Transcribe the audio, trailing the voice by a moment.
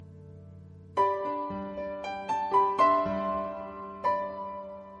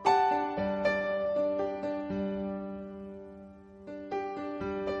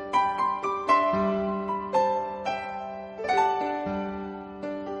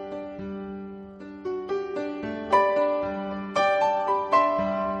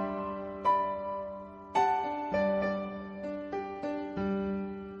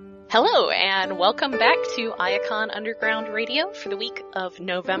Hello, and welcome back to Iacon Underground Radio for the week of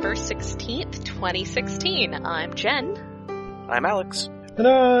November 16th, 2016. I'm Jen. I'm Alex. And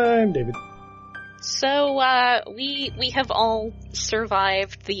I'm David. So, we have all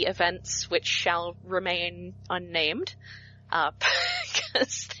survived the events which shall remain unnamed,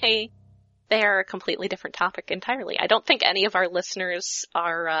 because they are a completely different topic entirely. I don't think any of our listeners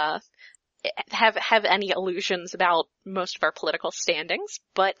are, have any illusions about most of our political standings,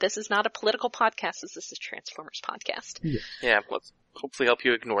 but this is not a political podcast, this is a Transformers podcast. Yeah, let's hopefully help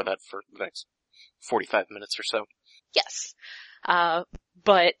you ignore that for the next 45 minutes or so. Yes.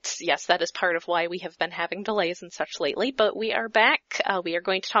 But yes, that is part of why we have been having delays and such lately, but we are back. We are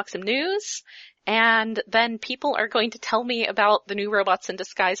going to talk some news, and then people are going to tell me about the new Robots in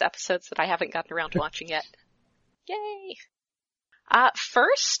Disguise episodes that I haven't gotten around to watching yet. Yay!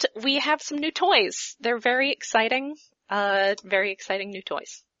 First, we have some new toys. They're very exciting new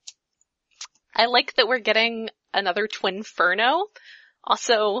toys. I like that we're getting another Twinferno.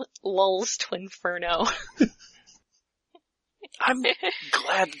 Also, LOL's Twinferno. I'm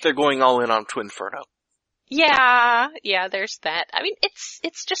glad that they're going all in on Twinferno. Yeah, there's that. I mean, it's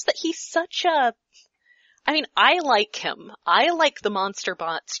just that he's such a... I mean, I like him. I like the Monster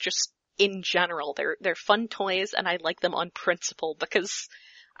Bots just in general. They're fun toys, and I like them on principle because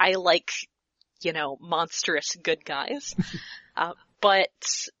I like, monstrous good guys. But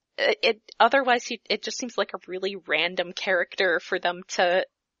otherwise, it just seems like a really random character for them to,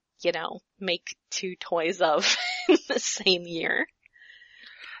 make two toys of in the same year.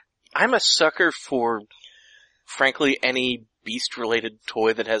 I'm a sucker for, frankly, any beast-related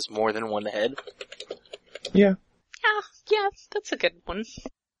toy that has more than one head. Yeah. Yeah, that's a good one.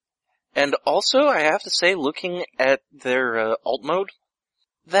 And also, I have to say, looking at their alt mode,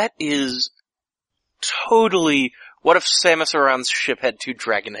 that is totally... What if Samus Aran's ship had two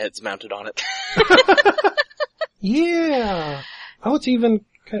dragon heads mounted on it? Yeah. Oh, it's even...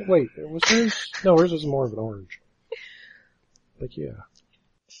 Wait, was hers... No, hers was more of an orange. But yeah.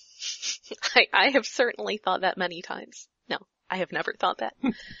 I have certainly thought that many times. No, I have never thought that.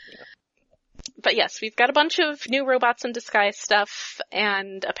 But yes, we've got a bunch of new Robots in Disguise stuff,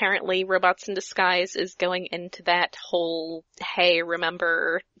 and apparently Robots in Disguise is going into that whole, hey,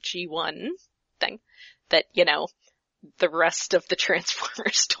 remember G1 thing that, the rest of the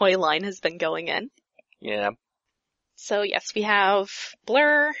Transformers toy line has been going in. Yeah. So yes, we have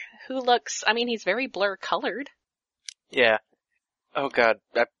Blur, who looks, he's very Blur colored. Yeah. Oh god,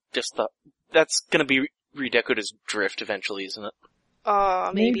 I just thought, that's gonna be redecoed as Drift eventually, isn't it?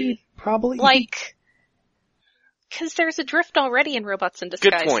 Maybe. Probably. Cause there's a Drift already in Robots in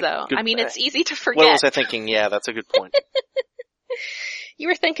Disguise, good point. though. It's easy to forget. What was I thinking? Yeah, that's a good point. You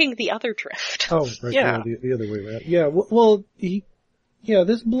were thinking the other Drift. Oh, right. Yeah. The other way around. Yeah, well,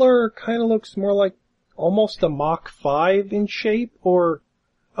 this Blur kind of looks more like almost a Mach 5 in shape, or,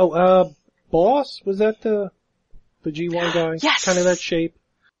 Boss? Was that the G1 guy? Yes! Kind of that shape?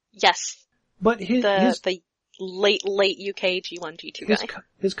 Yes. But the late UK G1, G2 guy.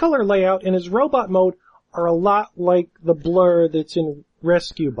 His color layout and his robot mode are a lot like the Blur that's in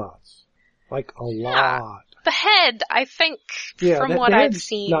Rescue Bots. Like, a lot. The head, I think, from what I've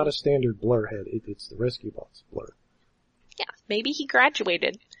seen... not a standard Blur head. It's the Rescue Bots Blur. Yeah, maybe he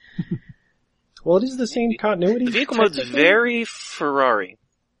graduated. Well, it is the same continuity. The vehicle mode's very Ferrari.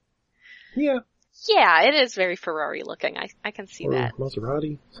 Yeah. Yeah, it is very Ferrari looking. I can see that.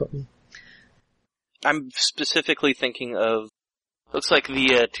 Maserati, something. I'm specifically thinking of, looks like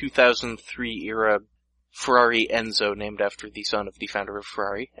the 2003 era Ferrari Enzo, named after the son of the founder of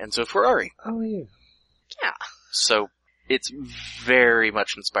Ferrari, Enzo Ferrari. Oh, yeah. Yeah. So, it's very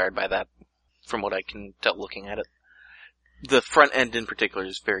much inspired by that, from what I can tell looking at it. The front end in particular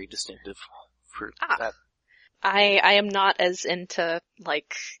is very distinctive for that. I am not as into,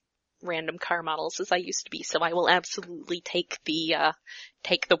 random car models as I used to be, so I will absolutely take the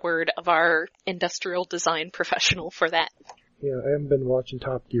word of our industrial design professional for that. Yeah, I haven't been watching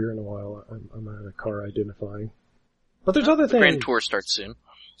Top Gear in a while. I'm out of car identifying. But there's other the things. Grand Tour starts soon.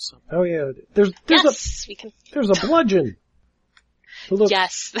 So. Oh yeah, there's a bludgeon.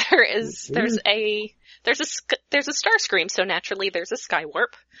 Yes, there is. There's a Starscream, so naturally there's a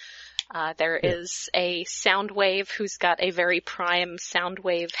Skywarp. There is a Soundwave who's got a very prime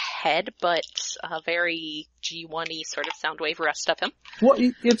Soundwave head, but a very G1-y sort of Soundwave rest of him. Well,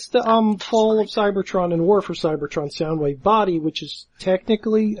 it's the Fall of Cybertron and War for Cybertron Soundwave body, which is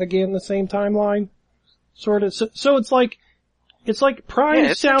technically again the same timeline, sort of. So it's like prime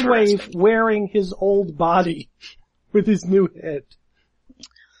Soundwave wearing his old body with his new head.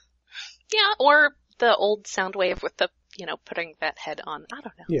 Yeah, or the old Soundwave with the, putting that head on. I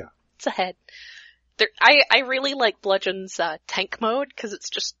don't know. Yeah. It's a head. I really like Bludgeon's tank mode because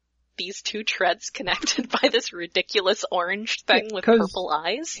it's just these two treads connected by this ridiculous orange thing with purple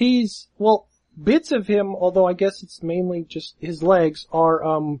eyes. Bits of him, although I guess it's mainly just his legs, are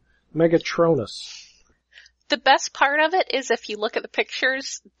Megatronus. The best part of it is if you look at the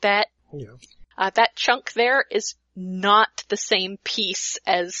pictures, that chunk there is not the same piece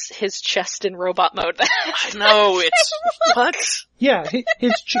as his chest in robot mode. No, it's what? Yeah,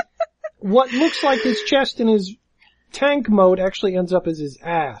 what looks like his chest in his tank mode actually ends up as his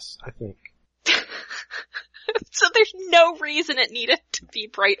ass, I think. So there's no reason it needed to be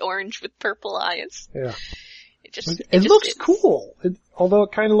bright orange with purple eyes. Yeah. It looks cool, although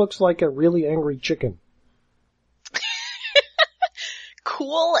it kind of looks like a really angry chicken.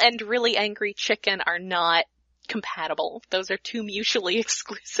 Cool and really angry chicken are not compatible. Those are two mutually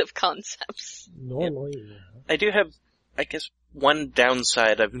exclusive concepts. Normally, yeah. I do have, I guess, one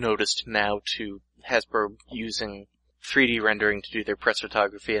downside I've noticed now to Hasbro using 3D rendering to do their press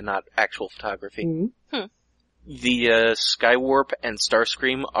photography and not actual photography. Mm-hmm. The Skywarp and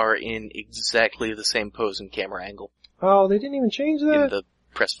Starscream are in exactly the same pose and camera angle. Oh, they didn't even change that? In the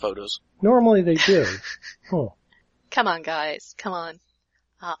press photos. Normally they do. Huh. Come on, guys. Come on.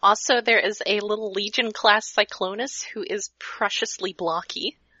 Also, there is a little Legion-class Cyclonus who is preciously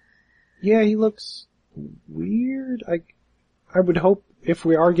blocky. Yeah, he looks weird. I would hope if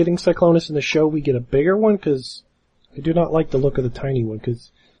we are getting Cyclonus in the show, we get a bigger one, because I do not like the look of the tiny one,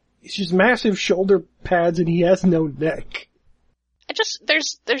 because it's just massive shoulder pads and he has no neck.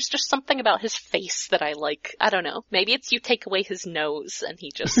 There's just something about his face that I like. I don't know. Maybe it's you take away his nose and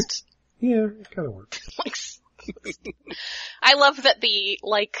he just... Yeah, it kind of works. I love that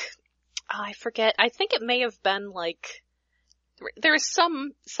I forget, I think it may have been there was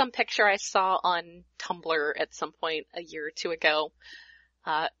some picture I saw on Tumblr at some point a year or two ago,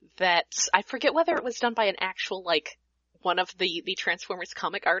 that I forget whether it was done by an actual, one of the Transformers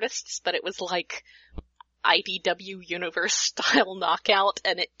comic artists, but it was IDW Universe style Knockout,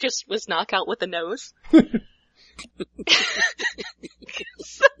 and it just was Knockout with a nose.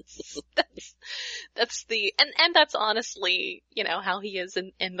 That's honestly, how he is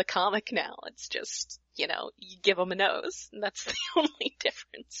in the comic now. It's just, you give him a nose, and that's the only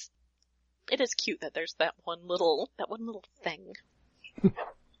difference. It is cute that there's that one little thing.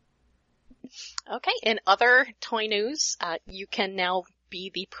 Okay, in other toy news, you can now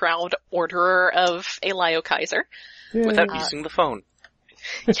be the proud orderer of a Lio Kaiser. Without using the phone.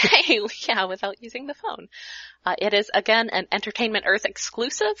 Yay, yeah, without using the phone. It is, again, an Entertainment Earth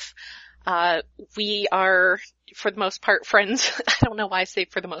exclusive. We are, for the most part, friends. I don't know why I say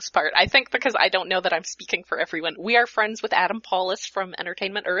for the most part. I think because I don't know that I'm speaking for everyone. We are friends with Adam Paulus from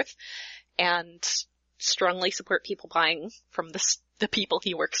Entertainment Earth, and strongly support people buying from the people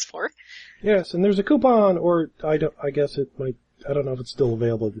he works for. Yes, and there's a coupon, or I don't know if it's still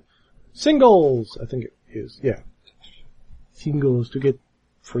available. Singles, I think it is, yeah. Singles to get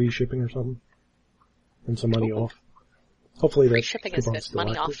free shipping or something. And some money off. Hopefully that free shipping is good,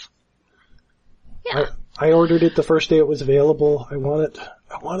 money active. off. Yeah. I ordered it the first day it was available. I want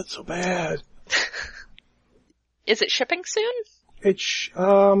it so bad. Is it shipping soon? Did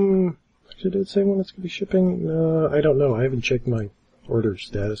it say when it's going to be shipping? I don't know. I haven't checked my order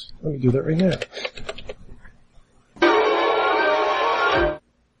status. Let me do that right now.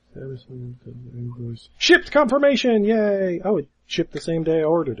 Shipped confirmation! Yay! Oh, it shipped the same day I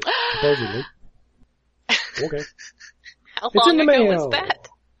ordered it, supposedly. Okay. How long ago was that?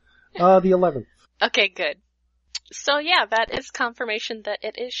 The 11th. Okay, good. So yeah, that is confirmation that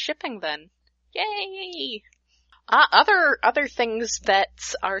it is shipping then. Yay! Other things that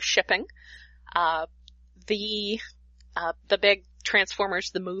are shipping, the big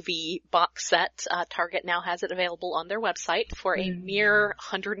Transformers the movie box set, Target now has it available on their website for a mere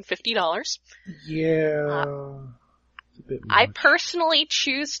 $150. Yeah. I personally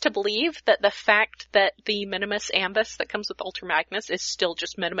choose to believe that the fact that the Minimus Ambus that comes with Ultra Magnus is still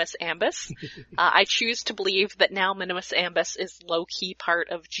just Minimus Ambus. I choose to believe that now Minimus Ambus is low-key part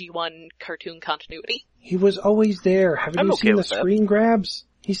of G1 cartoon continuity. He was always there. Haven't you seen the screen grabs?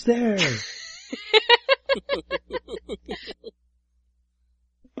 He's there.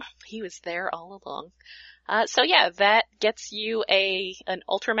 He was there all along. So yeah, that gets you an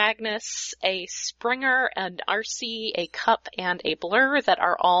Ultra Magnus, a Springer, an RC, a Cup, and a Blur that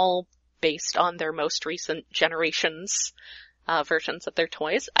are all based on their most recent generations, versions of their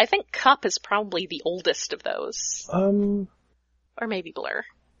toys. I think Cup is probably the oldest of those. Or maybe Blur.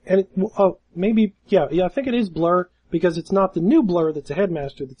 And maybe, yeah, I think it is Blur, because it's not the new Blur that's a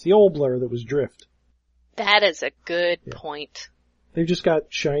Headmaster, that's the old Blur that was Drift. That is a good point. They've just got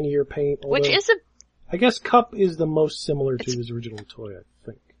shinier paint. Which is I guess Cup is the most similar to his original toy, I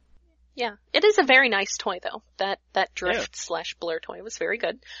think. Yeah, it is a very nice toy though. That drift / blur toy was very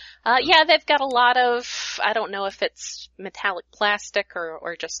good. Yeah, they've got a lot of, I don't know if it's metallic plastic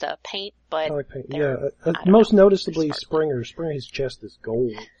or just a paint, but Metallic paint, yeah. Most noticeably Springer. Springer's chest is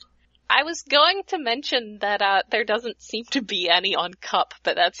gold. I was going to mention that there doesn't seem to be any on Cup,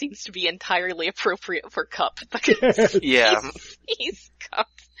 but that seems to be entirely appropriate for Cup because he's Cup.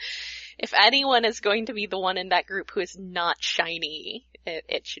 If anyone is going to be the one in that group who is not shiny,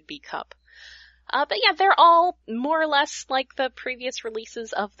 it should be Cup. But yeah, they're all more or less like the previous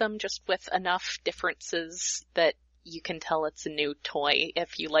releases of them, just with enough differences that you can tell it's a new toy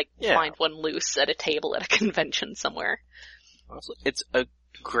if you find one loose at a table at a convention somewhere. Honestly, it's a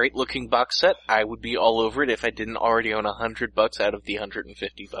great looking box set. I would be all over it if I didn't already own $100 out of the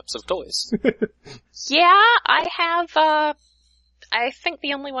 $150 of toys. Yeah, I have, I think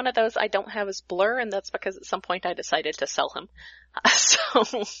the only one of those I don't have is Blur, and that's because at some point I decided to sell him. So,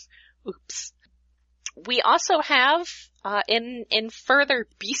 oops. We also have, in further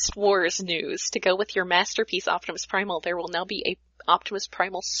Beast Wars news, to go with your masterpiece Optimus Primal, there will now be a Optimus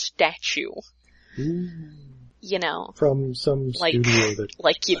Primal statue. Ooh. You know. From some studio that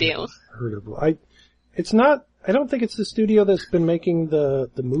like you do. Heard of. I don't think it's the studio that's been making the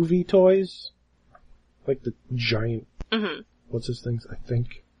movie toys. Like the giant, what's his things, I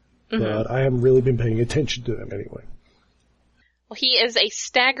think. But I haven't really been paying attention to them anyway. Well, he is a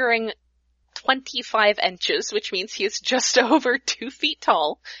staggering 25 inches, which means he is just over 2 feet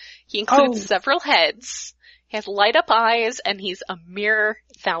tall. He includes several heads. He has light up eyes, and he's a mere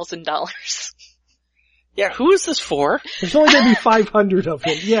 $1,000. Yeah, who is this for? There's only gonna be 500 of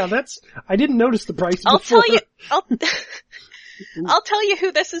him. Yeah, I didn't notice the price before. I'll tell you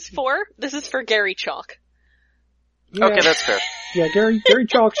who this is for. This is for Gary Chalk. Yeah. Okay, that's fair. Yeah, Gary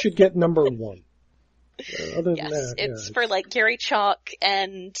Chalk should get number 1. Other than that, it's for Gary Chalk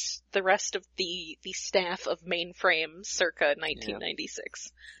and the rest of the staff of Mainframe circa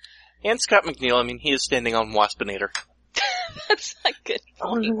 1996. Yeah. And Scott McNeil, I mean, he is standing on Waspinator. That's a good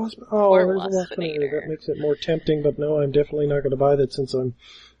point. There's a Waspinator. That makes it more tempting, but no, I'm definitely not going to buy that since I'm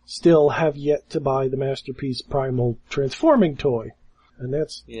still have yet to buy the Masterpiece Primal transforming toy. And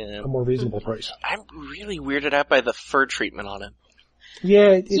that's a more reasonable price. I'm really weirded out by the fur treatment on him.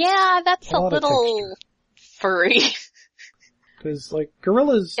 Yeah, that's a little furry. Because,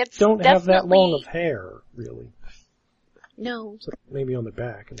 gorillas don't have that long of hair, really. No. So maybe on the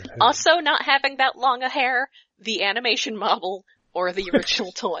back. And the also not having that long a hair, the animation model, or the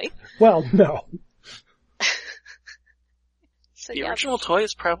original toy. Well, no. So, the original toy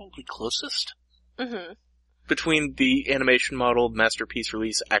is probably closest. Mm-hmm. Between the animation model, Masterpiece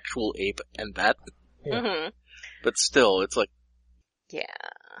release, actual ape, and that. Yeah. Mm-hmm. But still, it's Yeah.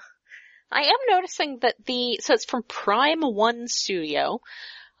 I am noticing that so it's from Prime One Studio.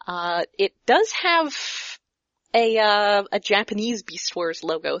 It does have a Japanese Beast Wars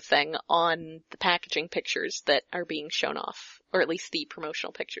logo thing on the packaging pictures that are being shown off, or at least the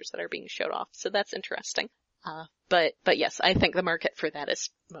promotional pictures that are being showed off. So that's interesting. But yes, I think the market for that is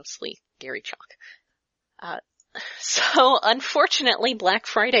mostly Gary Chalk. So unfortunately, Black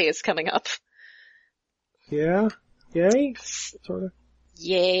Friday is coming up. Yeah? Yay? Sort of.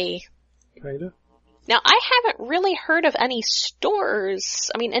 Yay. Kinda. Now, I haven't really heard of any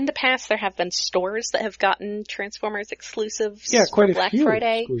stores. I mean, in the past there have been stores that have gotten Transformers exclusives quite for Black a few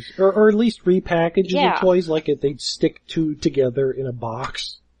Friday. Or at least repackages of toys like they'd stick two together in a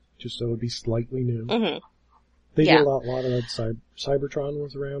box, just so it would be slightly new. Mm-hmm. They did a lot of that. Cybertron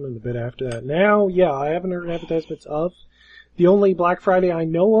was around and a bit after that. Now, I haven't heard advertisements of. The only Black Friday I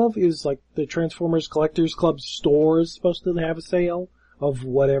know of is the Transformers Collectors Club store is supposed to have a sale of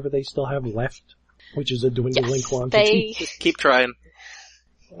whatever they still have left, which is a dwindling quantity. Just keep trying.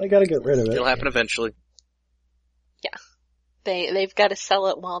 I gotta get rid of it. It'll happen eventually. Yeah. They've gotta sell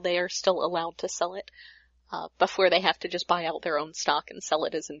it while they are still allowed to sell it, before they have to just buy out their own stock and sell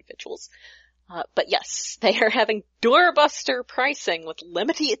it as individuals. But yes, they are having doorbuster pricing with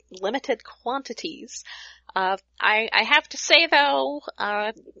limited quantities. I have to say though,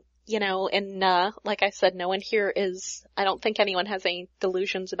 like I said, no one here I don't think anyone has any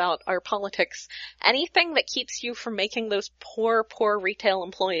delusions about our politics. Anything that keeps you from making those poor retail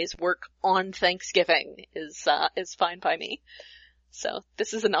employees work on Thanksgiving is fine by me. So,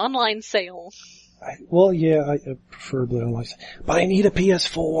 this is an online sale. I preferably online. But I need a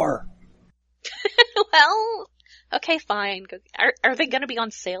PS4! Well, okay, fine. Are they gonna be on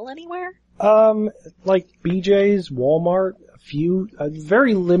sale anywhere? Like BJ's, Walmart, a few,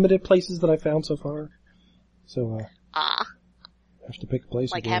 very limited places that I found so far. So, Have to pick a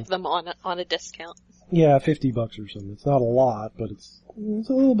place Like again. have them on a discount. Yeah, $50 or something. It's not a lot, but it's a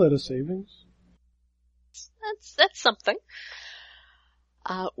little bit of savings. That's something.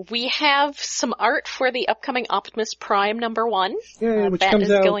 We have some art for the upcoming Optimus Prime #1. Yeah, which that comes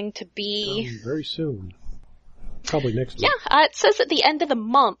is out going to be very soon. Probably next week. Yeah, it says at the end of the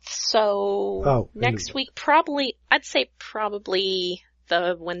month, so next week probably, I'd say probably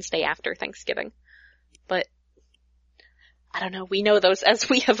the Wednesday after Thanksgiving. But, I don't know, we know those, as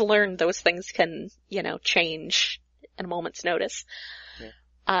we have learned, those things can, change at a moment's notice.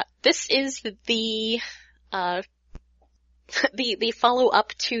 Yeah. This is the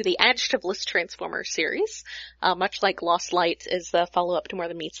follow-up to the Adjectiveless Transformer series, much like Lost Light is the follow-up to More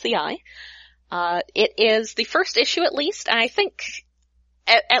Than Meets the Eye. It is the first issue at least, and I think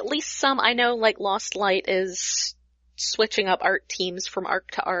at least some, I know like Lost Light is switching up art teams from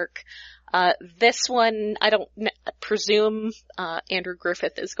arc to arc. This one, I don't presume, Andrew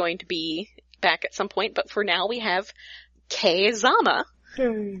Griffith is going to be back at some point, but for now we have Kei Zama,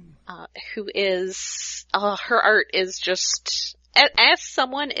 who is, her art is just, as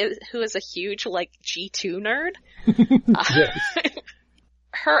someone who is a huge, like, G2 nerd,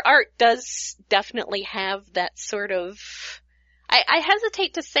 her art does definitely have that sort of, I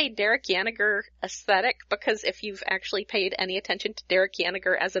hesitate to say Derek Yaniger aesthetic, because if you've actually paid any attention to Derek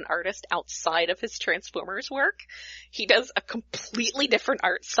Yaniger as an artist outside of his Transformers work, he does a completely different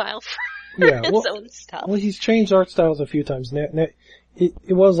art style for his own stuff. Well, he's changed art styles a few times. It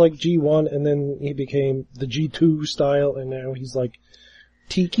was like G1, and then he became the G2 style, and now he's like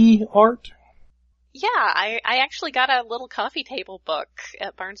Tiki art. Yeah, I actually got a little coffee table book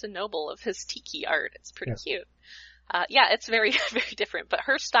at Barnes & Noble of his Tiki art. It's pretty cute. It's very, very different, but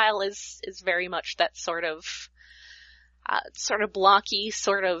her style is very much that sort of blocky,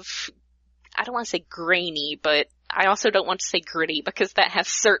 sort of, I don't want to say grainy, but I also don't want to say gritty because that has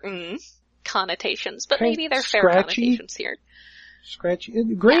certain connotations, but maybe they're fair connotations here. Scratchy.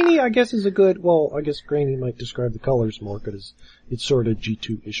 Grainy, I guess, is a good, I guess grainy might describe the colors more because it's sort of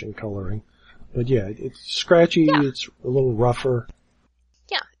G2-ish in coloring. But yeah, it's scratchy, it's a little rougher.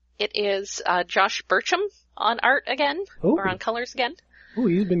 Yeah, it is Josh Burcham on art again, or on colors again. Oh,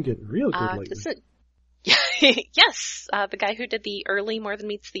 he's been getting real good lately. Yes, the guy who did the early More Than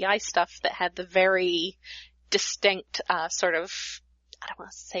Meets the Eye stuff that had the very distinct sort of, I don't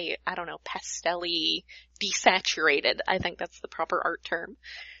want to say, pastel-y, desaturated, I think that's the proper art term.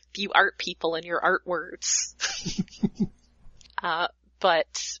 You art people in your art words. But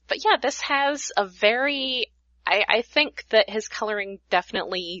yeah, this has a very, I think that his coloring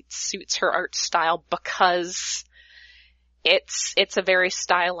definitely suits her art style because it's a very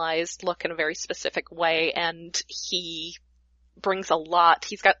stylized look in a very specific way, and he brings a lot,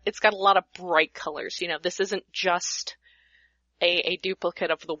 it's got a lot of bright colors, this isn't just a duplicate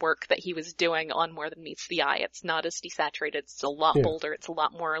of the work that he was doing on More Than Meets the Eye. It's not as desaturated, it's a lot bolder, it's a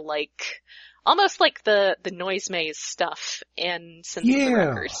lot more like, almost like the Noise Maze stuff in Sins of the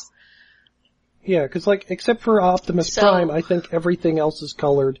Wreckers. Yeah, cause except for Optimus Prime, I think everything else is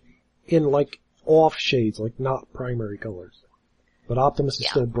colored in off shades, not primary colors. But Optimus is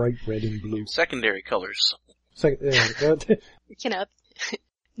still bright red and blue. Secondary colors.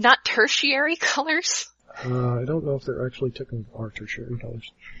 Not tertiary colors? I don't know if they're actually tertiary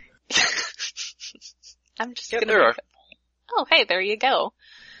colors. I'm just gonna make it. Oh, hey, there you go.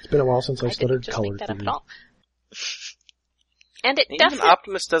 It's been a while since I studied color theory. And it even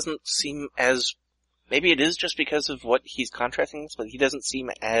Optimus doesn't seem as, maybe it is just because of what he's contrasting this, but he doesn't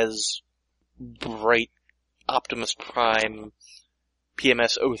seem as bright Optimus Prime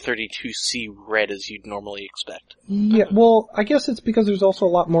PMS 032C red as you'd normally expect. Yeah, well, I guess it's because there's also a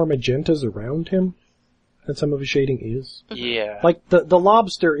lot more magentas around him than some of his shading is. Yeah. Like, the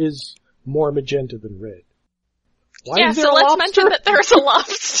lobster is more magenta than red. Why is there so a let's lobster? mention that there's a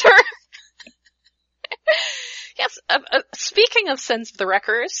lobster. Yes, speaking of Sins of the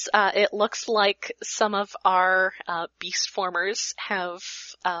Wreckers, it looks like some of our Beastformers have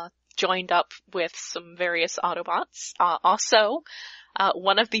joined up with some various Autobots. Also,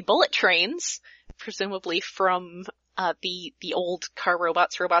 one of the bullet trains, presumably from the old car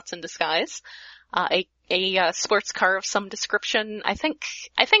robots in disguise, a sports car of some description. I think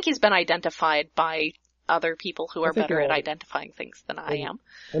he's been identified by other people who are better at identifying things than I am.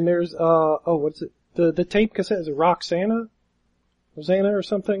 And there's what's it? The tape cassette, is it Roxana or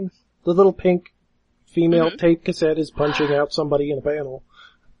something? The little pink female tape cassette is punching out somebody in a panel.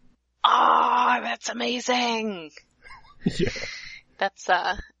 Oh, that's amazing! Yeah. That's,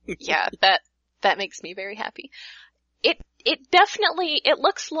 that makes me very happy. it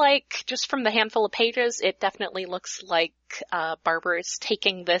looks like, just from the handful of pages, it definitely looks like, Barber is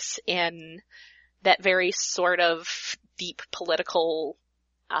taking this in that very sort of deep political,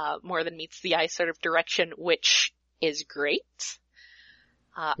 more than meets the eye sort of direction, which is great.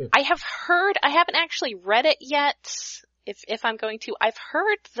 I haven't actually read it yet, if I'm going to. I've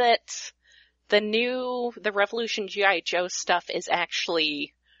heard that the Revolution G.I. Joe stuff is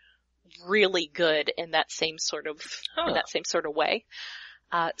actually really good in that same sort of way.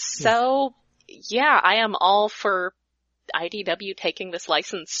 So yeah, I am all for IDW taking this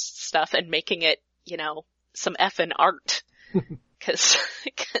licensed stuff and making it, some effing art. Cause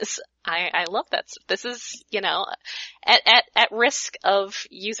I love that. This is, at risk of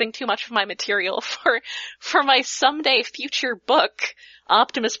using too much of my material for my someday future book,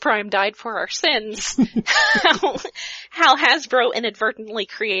 Optimus Prime Died for Our Sins, how Hasbro inadvertently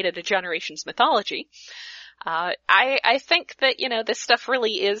created a generation's mythology. I think that, this stuff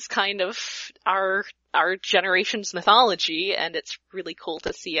really is kind of our generation's mythology, and it's really cool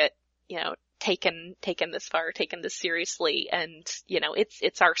to see it, taken this far, taken this seriously, and,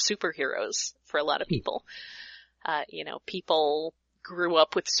 it's our superheroes for a lot of people. People grew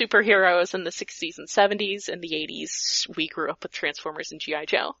up with superheroes in the 60s and 70s. In the 80s, we grew up with Transformers and G.I.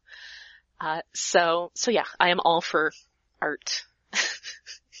 Joe. So yeah, I am all for art.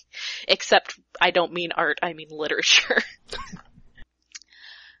 Except I don't mean art, I mean literature.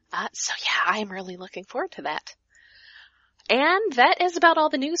 So yeah, I am really looking forward to that. And that is about all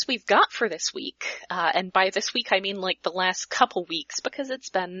the news we've got for this week. And by this week, I mean like the last couple weeks, because it's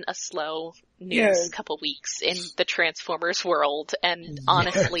been a slow news couple weeks in the Transformers world. And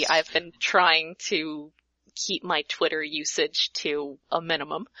honestly, I've been trying to keep my Twitter usage to a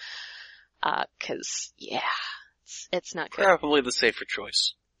minimum. Cause it's not good. Probably the safer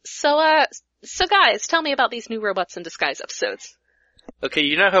choice. So guys, tell me about these new Robots in Disguise episodes. Okay,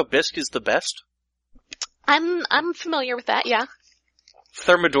 you know how Bisk is the best? I'm familiar with that, yeah.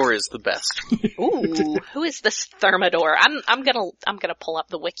 Thermidor is the best. Ooh, who is this Thermidor? I'm gonna pull up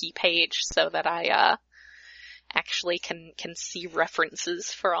the wiki page so that I, actually can see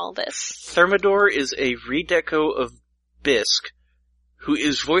references for all this. Thermidor is a redeco of Bisk, who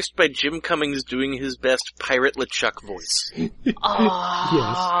is voiced by Jim Cummings doing his best Pirate LeChuck voice.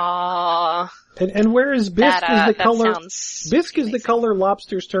 Aww. Yes. And whereas Bisk is the color, Bisk is amazing. the color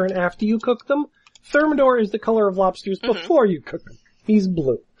lobsters turn after you cook them, Thermidor is the color of lobsters before you cook them. He's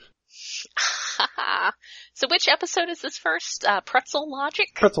blue. So which episode is this first? Pretzel Logic?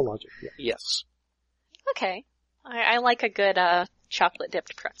 Pretzel Logic, yeah. Yes. Okay. I like a good, chocolate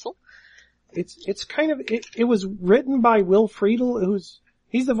dipped pretzel. It's kind of, it was written by Will Friedle,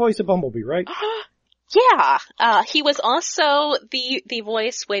 he's the voice of Bumblebee, right? Yeah. He was also the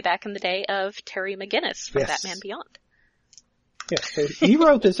voice way back in the day of Terry McGinnis from Batman Beyond. Yeah, so he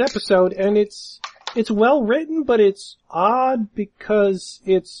wrote this episode, and it's well written, but it's odd because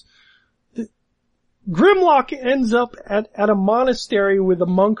Grimlock ends up at a monastery with a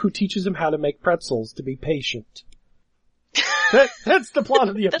monk who teaches him how to make pretzels to be patient. That's the plot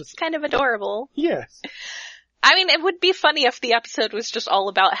of the episode. That's kind of adorable. Yes. I mean, it would be funny if the episode was just all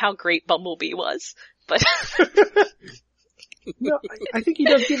about how great Bumblebee was, but... No, I think he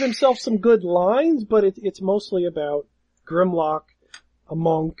does give himself some good lines, but it's mostly about Grimlock, a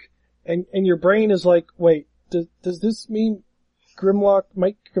monk, and your brain is like, wait, does this mean Grimlock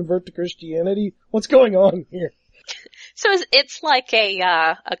might convert to Christianity? What's going on here? So it's like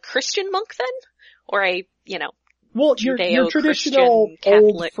a Christian monk then? Or a, well, your traditional Catholic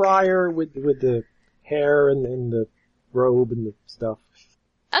old friar with the hair and the robe and the stuff.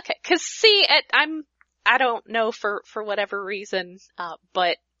 Okay, 'cause see, I don't know for whatever reason,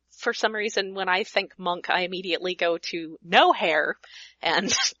 but for some reason when I think monk, I immediately go to no hair and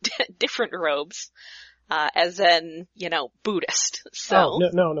different robes, as in, Buddhist. So. Oh,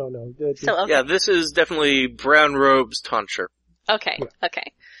 no. So, okay. Yeah, this is definitely brown robes tonsure. Okay,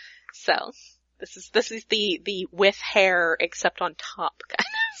 okay. So, this is the with hair except on top kind of.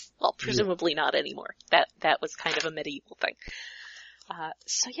 Well, presumably not anymore. That was kind of a medieval thing.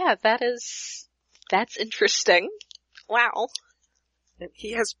 So yeah, that's interesting. Wow. And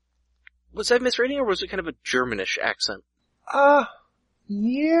he has, was I misreading or was it kind of a Germanish accent?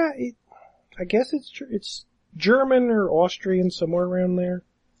 Yeah, I guess it's German or Austrian, somewhere around there.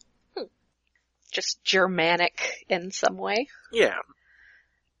 Just Germanic in some way. Yeah.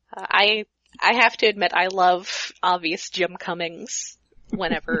 I have to admit I love obvious Jim Cummings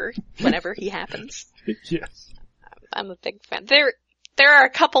whenever he happens. Yes. I'm a big fan. There are a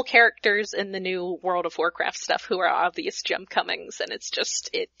couple characters in the new World of Warcraft stuff who are obvious Jim Cummings, and it's just,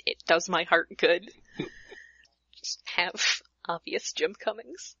 it does my heart good. Just have obvious Jim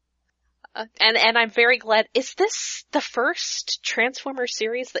Cummings. And I'm very glad. Is this the first Transformers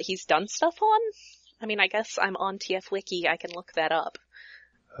series that he's done stuff on? I mean, I guess I'm on TF Wiki. I can look that up.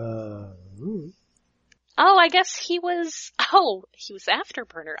 Oh, I guess he was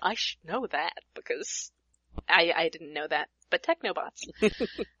Afterburner. I should know that because I didn't know that. But Technobots.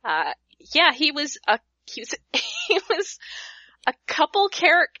 Yeah, he was a couple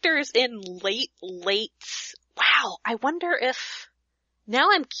characters in late. Wow, I wonder if, now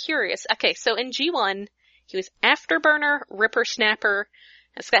I'm curious. Okay, so in G1, he was Afterburner, Ripper Snapper.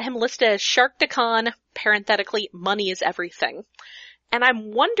 It's got him listed as Sharkticon, parenthetically, money is everything. And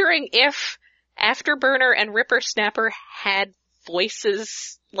I'm wondering if Afterburner and Ripper Snapper had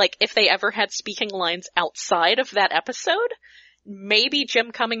voices, like if they ever had speaking lines outside of that episode. Maybe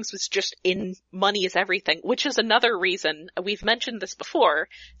Jim Cummings was just in Money is Everything, which is another reason, we've mentioned this before,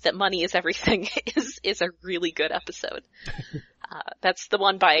 that Money is Everything is a really good episode. That's the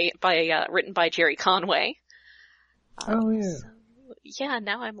one written by Jerry Conway. Oh yeah. So, yeah,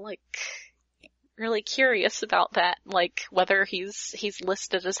 now I'm like really curious about that, like whether he's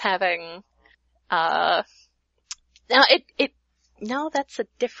listed as having, no, that's a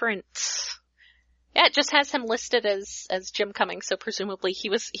different, yeah, it just has him listed as Jim Cummings, so presumably he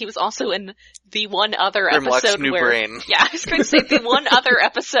was also in the one other episode New where, Brain. Yeah, I was going to say the one other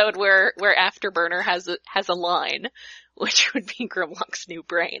episode where Afterburner has a line, which would be Grimlock's New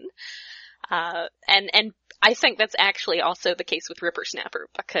Brain. And I think that's actually also the case with Ripper Snapper,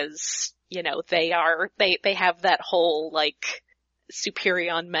 because, you know, they have that whole, like,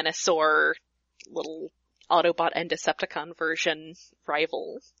 Superion Menasor little Autobot and Decepticon version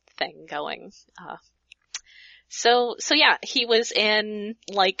rival thing going. So yeah, he was in,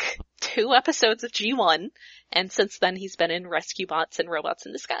 like, 2 episodes of G1, and since then he's been in Rescue Bots and Robots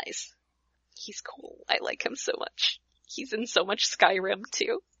in Disguise. He's cool. I like him so much. He's in so much Skyrim,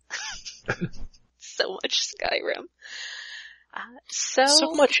 too. So much Skyrim.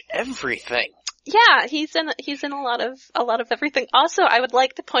 So much everything. Yeah, he's in a lot of everything. Also, I would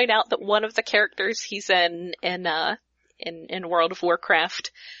like to point out that one of the characters he's in World of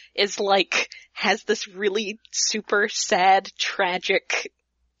Warcraft is like, has this really super sad, tragic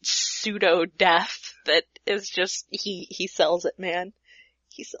pseudo death that is just, he sells it, man.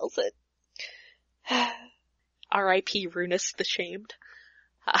 He sells it. R.I.P. Runus the Shamed.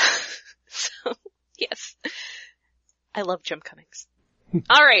 So, yes. I love Jim Cummings.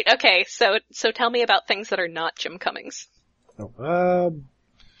 Alright, okay, so tell me about things that are not Jim Cummings.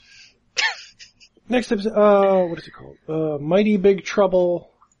 Next episode, what is it called? Mighty Big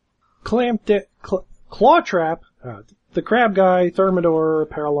Trouble, Claw Trap, the Crab Guy, Thermidor,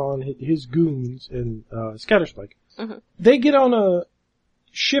 Paralon, his goons, and Scatterspike. Mm-hmm. They get on a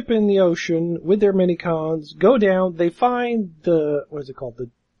ship in the ocean with their minicons, go down, they find the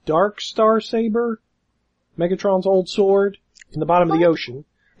Dark Star Saber, Megatron's old sword, in the bottom of the ocean.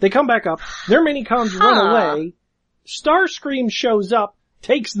 They come back up, their minicons run away, Starscream shows up,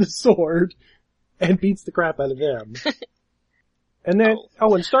 takes the sword, and beats the crap out of them. And then,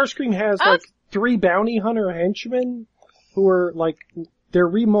 and Starscream has like 3 bounty hunter henchmen who are like, they're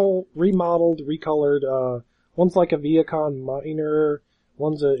remodeled, recolored, one's like a Viacon miner,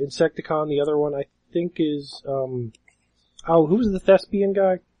 one's a Insecticon, the other one I think is, who's the thespian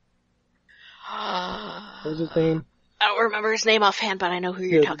guy? What was his name? I don't remember his name offhand, but I know who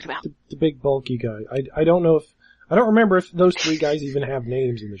you're talking about. The big bulky guy. I don't remember if those 3 guys even have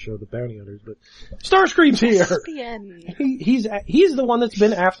names in the show, the bounty hunters, but Starscream's here! He's the one that's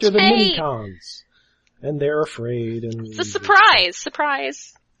been after the minicons. And they're afraid and... It's a surprise!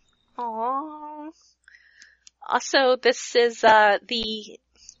 Surprise! Aww. Also, this is, I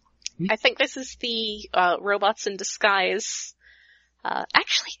think this is the, Robots in Disguise.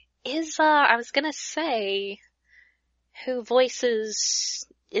 Actually, I was gonna say, who voices,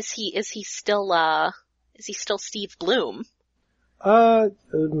 is he still Steve Bloom? I'm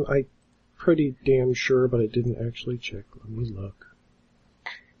pretty damn sure, but I didn't actually check. Let me look.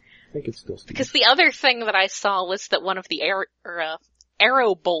 I think it's still Steve. Because the other thing that I saw was that one of the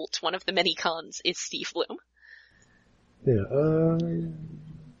Aerobolt, one of the minicons, is Steve Bloom. Yeah, I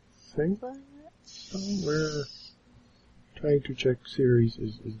think somewhere trying to check series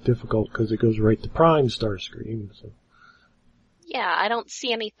is difficult because it goes right to Prime Starscream, so. Yeah, I don't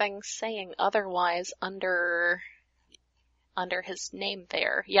see anything saying otherwise under his name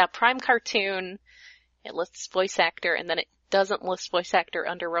there. Yeah, Prime Cartoon, it lists voice actor, and then it doesn't list voice actor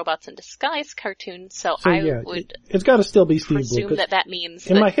under Robots in Disguise cartoon, so I would it's gotta still be Steve presume Blue, that means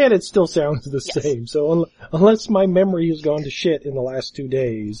in my head it still sounds the same, so unless my memory has gone to shit in the last 2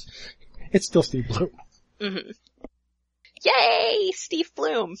 days, it's still Steve Blue. Mm-hmm. Yay! Steve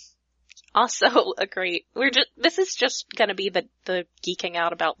Bloom. Also a great, this is just gonna be the geeking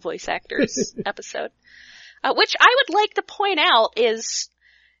out about voice actors episode. Which I would like to point out is,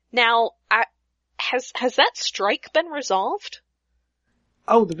 now, has that strike been resolved?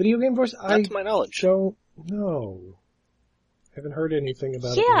 Oh, the video game voice? Not to my knowledge. Don't know. Haven't heard anything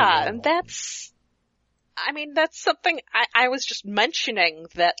about it. Yeah, and that's something I was just mentioning,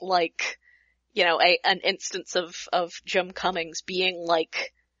 that, like, you know, an instance of Jim Cummings being,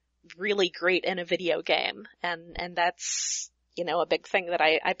 like, really great in a video game, and that's, you know, a big thing that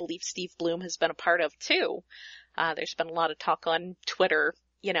I believe Steve Bloom has been a part of too. There's been a lot of talk on Twitter,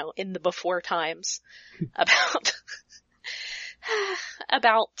 you know, in the before times about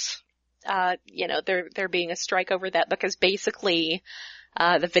you know, there being a strike over that, because basically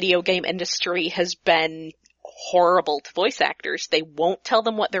the video game industry has been horrible to voice actors. They won't tell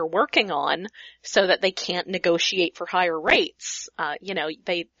them what they're working on so that they can't negotiate for higher rates. You know,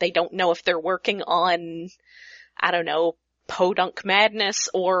 they don't know if they're working on, I don't know, Podunk Madness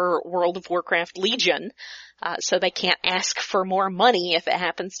or World of Warcraft Legion, so they can't ask for more money if it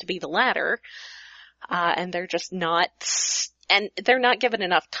happens to be the latter. And they're just not, and they're not given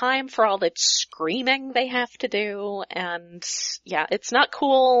enough time for all the screaming they have to do, and yeah, it's not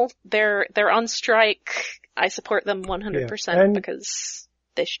cool. They're on strike. I support them 100% because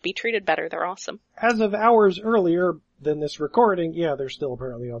they should be treated better. They're awesome. As of hours earlier than this recording, yeah, they're still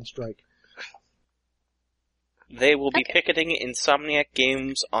apparently on strike. They will be picketing Insomniac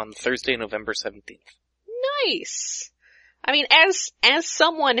Games on Thursday, November 17th. Nice. I mean, as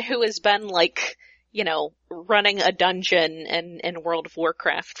someone who has been, like, you know, running a dungeon in World of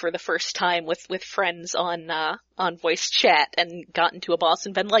Warcraft for the first time with friends on voice chat, and gotten to a boss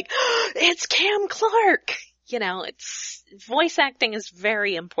and been like, oh, it's Cam Clark! You know, voice acting is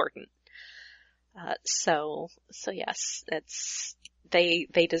very important. So yes,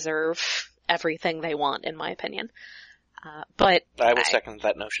 they deserve everything they want, in my opinion. But I will second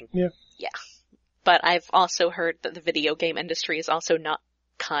that notion. Yeah. Yeah. But I've also heard that the video game industry is also not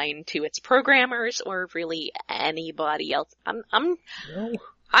kind to its programmers or really anybody else. I'm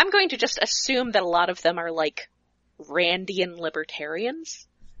going to just assume that a lot of them are, like, Randian libertarians.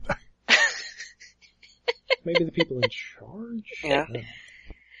 Maybe the people in charge? Yeah.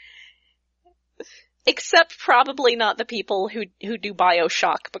 Except probably not the people who do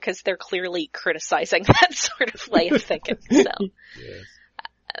BioShock, because they're clearly criticizing that sort of way of thinking. So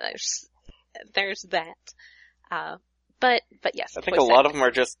there's that. But yes. I think a lot of them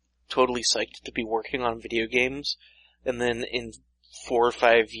are just totally psyched to be working on video games, and then in 4 or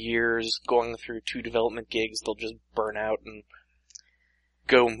 5 years, going through 2 development gigs, they'll just burn out and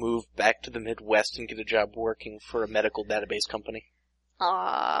go move back to the Midwest and get a job working for a medical database company.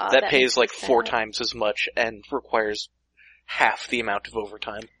 That pays like 4 times as much and requires half the amount of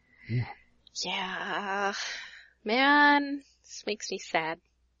overtime. Yeah. Man, this makes me sad.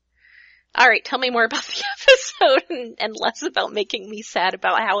 Alright, tell me more about the episode and less about making me sad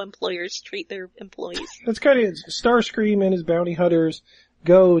about how employers treat their employees. That's kind of, Starscream and his bounty hunters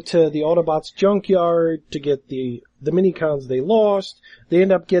go to the Autobots junkyard to get the minicons they lost. They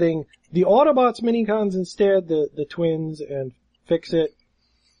end up getting the Autobots minicons instead, the twins, and fix it.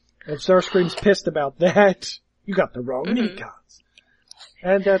 And Starscream's pissed about that. You got the wrong minicons.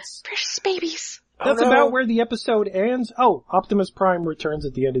 And that's... Precious babies. That's about where the episode ends. Oh, Optimus Prime returns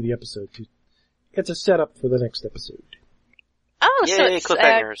at the end of the episode, too. It's a setup for the next episode. Oh, yay, so it's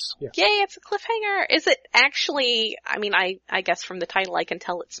cliffhangers. Yay, it's a cliffhanger. Is it actually, I mean, I guess from the title I can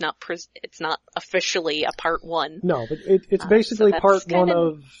tell it's not officially a part 1. No, but it's basically so part 1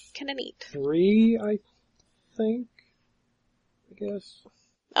 of kinda neat. 3, I think. I guess.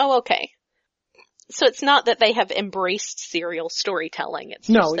 Oh, okay. So it's not that they have embraced serial storytelling, it's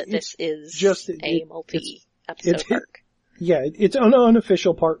just that this is just a multi-episode arc. It's an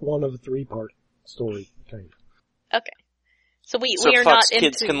unofficial part 1 of a 3-part story, kind of. Okay. So we are Fox not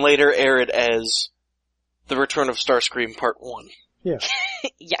Kids can later air it as The Return of Starscream Part 1. Yeah.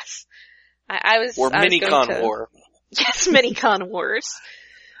 Yes. Or Minicon War. Yes, Minicon Wars.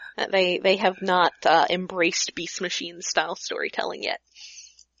 They have not embraced Beast Machine style storytelling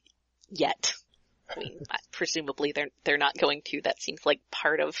yet. I mean, presumably they're not going to. That seems like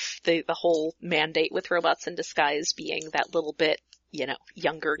part of the whole mandate with Robots in Disguise being that little bit, you know,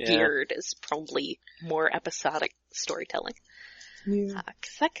 younger geared is probably more episodic storytelling. Yeah.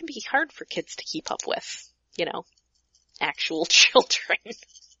 'Cause that can be hard for kids to keep up with, you know, actual children.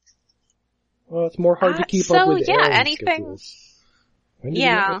 Well, it's more hard to keep up with anything.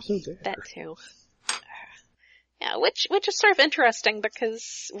 Yeah, that too. Yeah, which is sort of interesting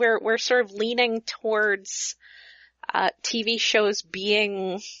because we're sort of leaning towards, TV shows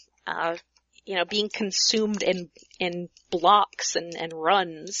being, being consumed in blocks and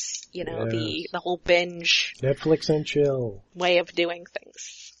runs, the whole binge. Netflix and chill. Way of doing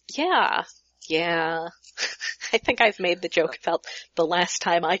things. Yeah. I think I've made the joke about the last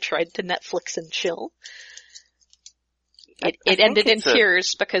time I tried to Netflix and chill. It ended in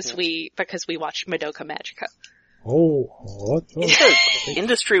tears because we watched Madoka Magica. It's an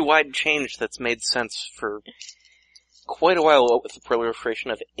industry-wide change that's made sense for quite a while with the proliferation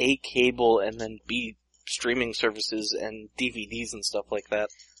of A, cable, and then B, streaming services and DVDs and stuff like that.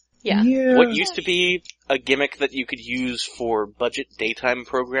 Yeah. What used to be a gimmick that you could use for budget daytime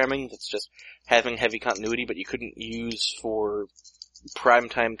programming that's just having heavy continuity, but you couldn't use for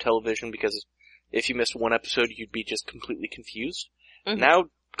primetime television because if you missed one episode, you'd be just completely confused. Mm-hmm. Now,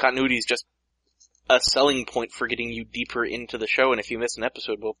 continuity is just a selling point for getting you deeper into the show, and if you miss an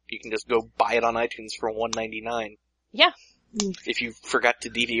episode, well, you can just go buy it on iTunes for $1.99. Yeah. If you forgot to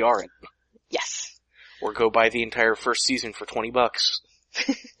DVR it. Yes. Or go buy the entire first season for $20.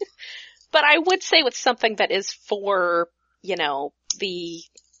 But I would say with something that is for, the,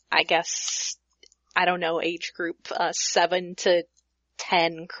 I guess, age group, 7 to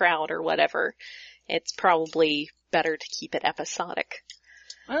 10 crowd or whatever, it's probably better to keep it episodic.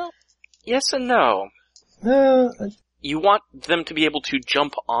 Well, yes and no. You want them to be able to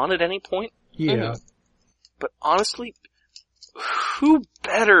jump on at any point? Yeah. Mm-hmm. But honestly, who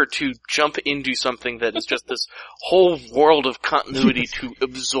better to jump into something that is just this whole world of continuity to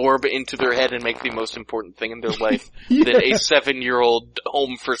absorb into their head and make the most important thing in their life than a 7-year-old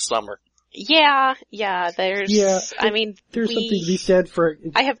home for summer? Yeah, there's something to be said for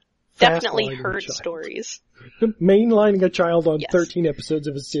I have definitely heard stories. Mainlining a child on 13 episodes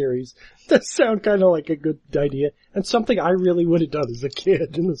of a series does sound kind of like a good idea, and something I really would have done as a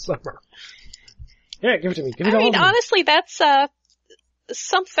kid in the summer. Yeah, give it to me. Honestly, that's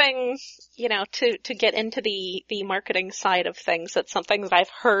something, to get into the marketing side of things. That's something that I've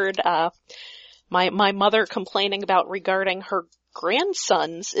heard my mother complaining about regarding her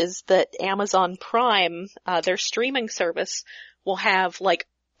grandsons is that Amazon Prime, their streaming service, will have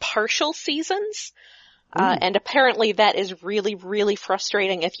partial seasons. And apparently that is really, really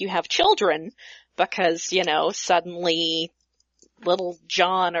frustrating if you have children because, suddenly little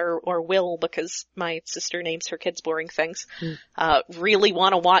John or Will, because my sister names her kids boring things, really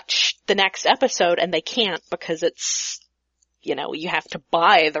want to watch the next episode and they can't because it's, you have to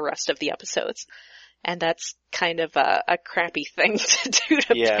buy the rest of the episodes. And that's kind of a crappy thing to do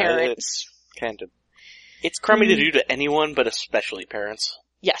to parents. It's crummy to do to anyone, but especially parents.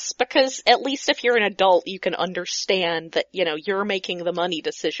 Yes, because at least if you're an adult, you can understand that, you're making the money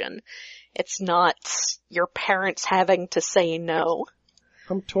decision. It's not your parents having to say no.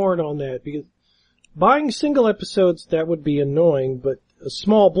 I'm torn on that because buying single episodes, that would be annoying, but a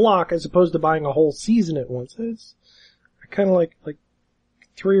small block as opposed to buying a whole season at once, it's kind of like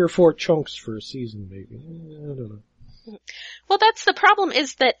 3 or 4 chunks for a season, maybe. I don't know. Well, that's the problem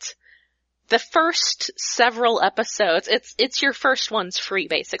is that the first several episodes, it's your first one's free,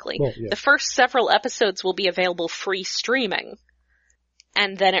 basically. Well, yeah. The first several episodes will be available free streaming.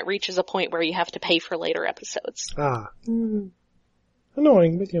 And then it reaches a point where you have to pay for later episodes. Annoying,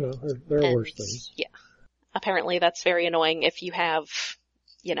 but there are worse things. Yeah. Apparently that's very annoying if you have,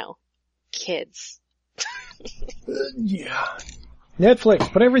 kids. Yeah.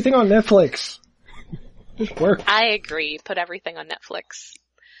 Netflix. Put everything on Netflix. Just work. I agree. Put everything on Netflix.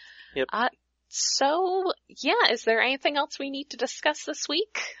 Yep. So, is there anything else we need to discuss this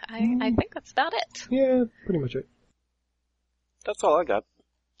week? I think that's about it. Yeah, pretty much it. That's all I got.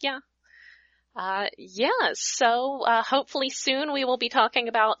 Yeah. So, hopefully soon we will be talking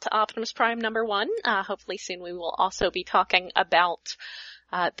about Optimus Prime #1. Hopefully soon we will also be talking about,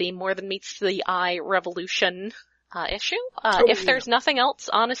 the More Than Meets the Eye Revolution, issue. If there's nothing else,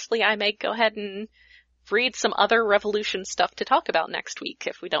 honestly, I may go ahead and read some other Revolution stuff to talk about next week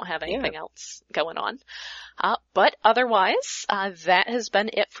if we don't have anything else going on. But otherwise, that has been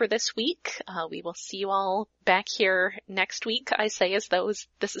it for this week. We will see you all back here next week, I say as though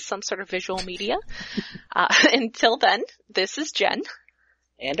this is some sort of visual media. Until then, this is Jen.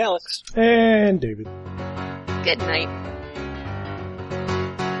 And Alex. And David. Good night.